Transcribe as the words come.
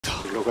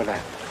Look at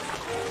that.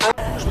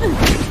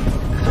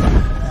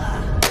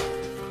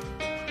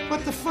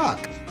 What the fuck?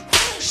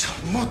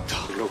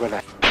 Look at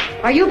that.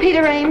 Are you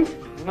Peter Ames?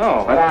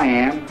 No, but I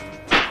am.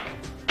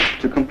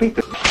 To complete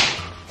the...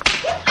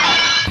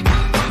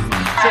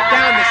 Sit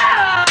down, Miss.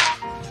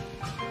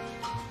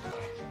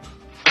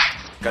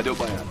 Cadê o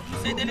baiano? Não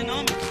sei dele não,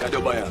 meu. Cadê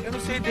o baiano? Eu não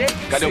sei dele.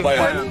 Cadê o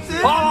baiano?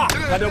 Fala!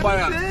 Cadê o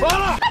baiano?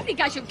 Fala! I think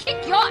I should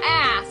kick your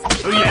ass.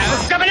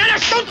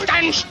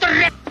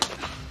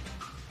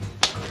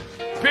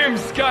 Pim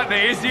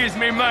Scotty, this is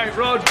me mate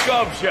Rod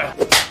Gobsher.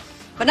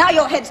 But now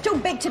your head's too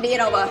big to be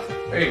in over.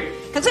 Hey.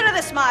 Consider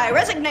this my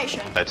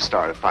resignation. Let's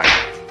start a fight.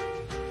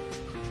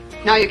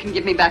 Now you can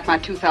give me back my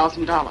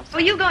 $2,000.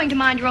 Are you going to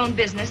mind your own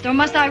business, or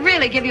must I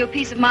really give you a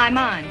piece of my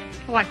mind?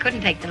 Oh, I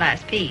couldn't take the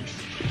last piece.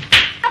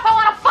 If I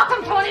want to fuck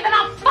him, Tony, then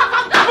I'll fuck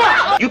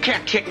him. You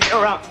can't kick me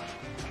around.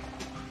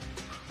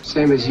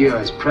 Same as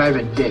yours,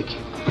 Private Dick.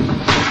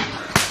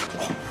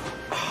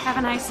 Have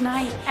a nice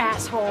night,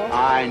 asshole.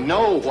 I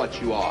know what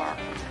you are.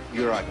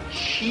 You're a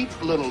cheap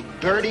little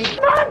dirty...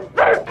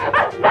 Monster!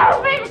 A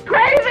selfie,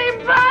 crazy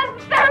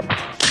monster!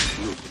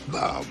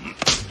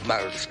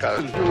 Mouse.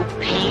 You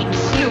peep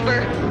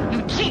snooper!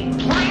 You cheap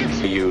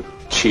plant! You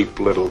cheap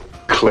little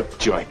clip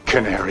joint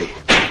canary.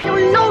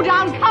 You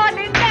low-down,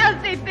 codly,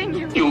 nasty thing,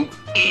 you... You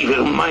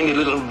evil-minded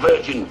little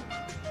virgin.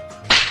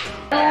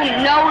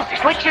 You nose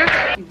twitcher!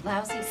 You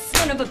lousy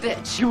son of a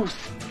bitch. You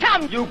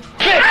Come! You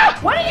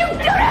bitch! What are you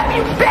doing,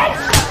 you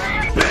bitch?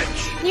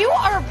 Bitch. You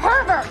are a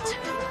pervert!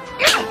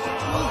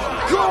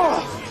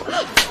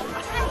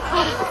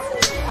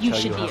 You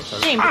should be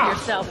ashamed of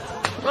yourself.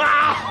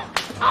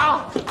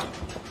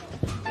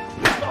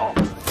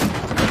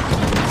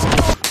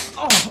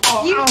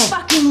 You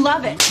fucking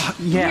love it.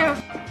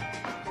 Yeah.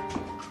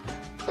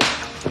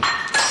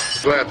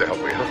 Glad to help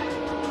me, huh?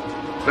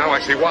 Now I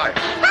see why.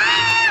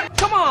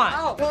 Come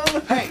on!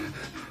 Hey.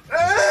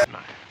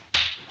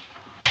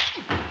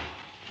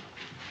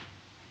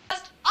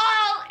 Just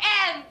all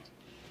end.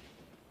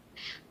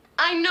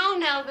 I know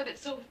now that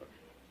it's over.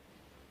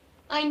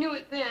 I knew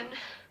it then.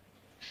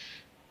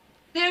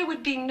 There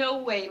would be no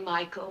way,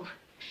 Michael.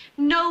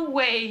 No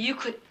way you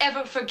could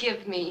ever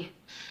forgive me.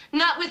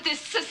 Not with this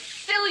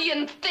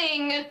Sicilian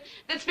thing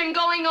that's been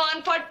going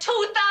on for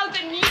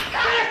 2,000 years.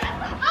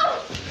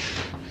 Oh!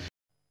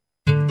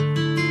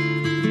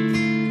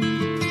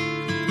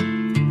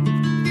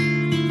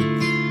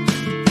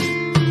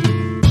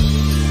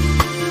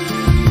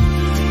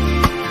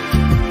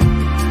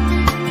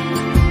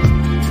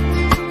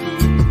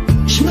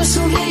 Je me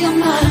souviens,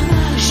 Yama,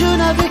 je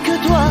n'avais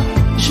que toi.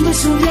 Je me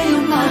souviens,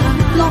 Yama,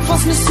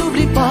 l'enfance ne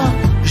s'oublie pas.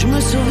 Je me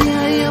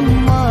souviens,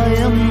 Yama,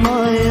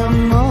 Yama,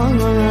 Yama.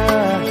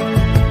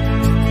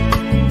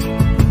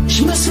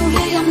 Je me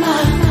souviens, Yama,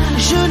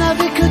 je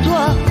n'avais que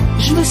toi.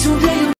 Je me souviens,